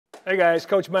Hey guys,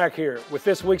 Coach Mack here with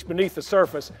this week's Beneath the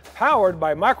Surface, powered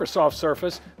by Microsoft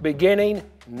Surface, beginning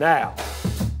now.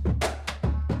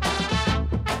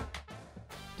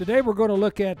 Today we're going to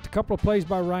look at a couple of plays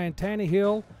by Ryan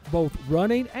Tannehill, both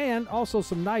running and also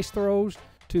some nice throws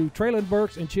to Treylon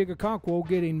Burks and Chigakonkwo,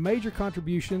 getting major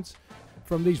contributions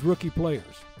from these rookie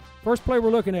players. First play we're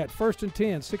looking at, 1st and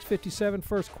 10, 6:57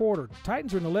 first quarter.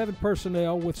 Titans are in 11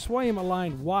 personnel with Swaim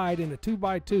aligned wide in a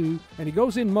 2-by-2, and he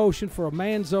goes in motion for a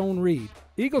man zone read.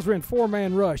 Eagles are in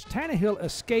 4-man rush. Tannehill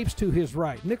escapes to his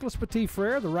right. Nicholas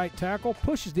Petit-Frere, the right tackle,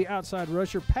 pushes the outside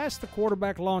rusher past the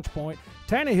quarterback launch point.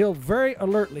 Tannehill very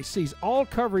alertly sees all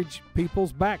coverage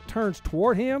people's back turns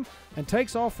toward him and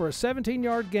takes off for a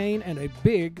 17-yard gain and a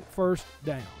big first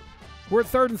down. We're at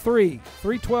 3rd and 3,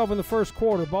 3:12 in the first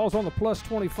quarter. Ball's on the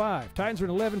 +25. Titans are in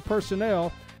 11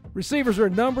 personnel. Receivers are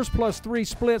in numbers +3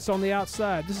 splits on the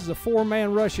outside. This is a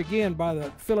 4-man rush again by the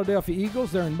Philadelphia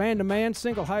Eagles. They're in man-to-man,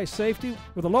 single high safety,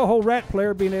 with a low-hole rat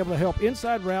player being able to help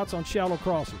inside routes on shallow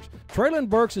crossers. Treylon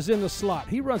Burks is in the slot.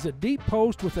 He runs a deep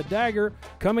post with a dagger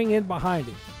coming in behind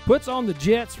him. Puts on the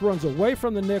jets, runs away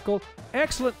from the nickel.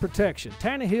 Excellent protection.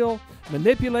 Tannehill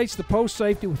manipulates the post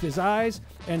safety with his eyes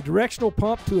and directional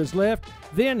pump to his left,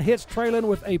 then hits Treylon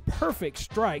with a perfect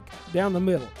strike down the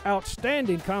middle.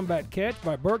 Outstanding combat catch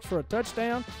by Burks for a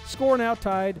touchdown. Score now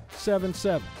tied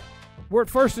 7-7. We're at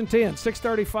 1st and 10,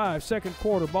 6:35, second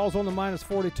quarter. Ball's on the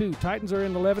 -42. Titans are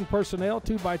in 11 personnel,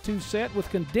 2-by-2 set with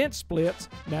condensed splits.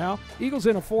 Now, Eagles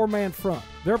in a 4-man front.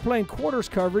 They're playing quarters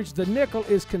coverage. The nickel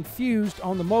is confused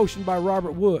on the motion by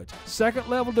Robert Woods.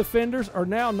 Second-level defenders are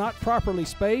now not properly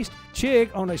spaced.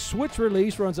 Chig, on a switch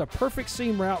release, runs a perfect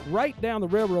seam route right down the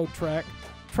railroad track.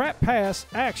 Trap pass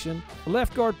action. The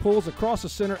left guard pulls across the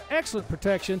center. Excellent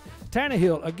protection.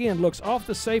 Tannehill again looks off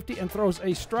the safety and throws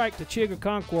a strike to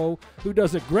Chigakonkwo, who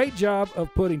does a great job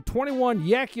of putting 21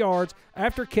 yak yards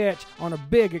after catch on a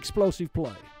big explosive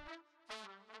play.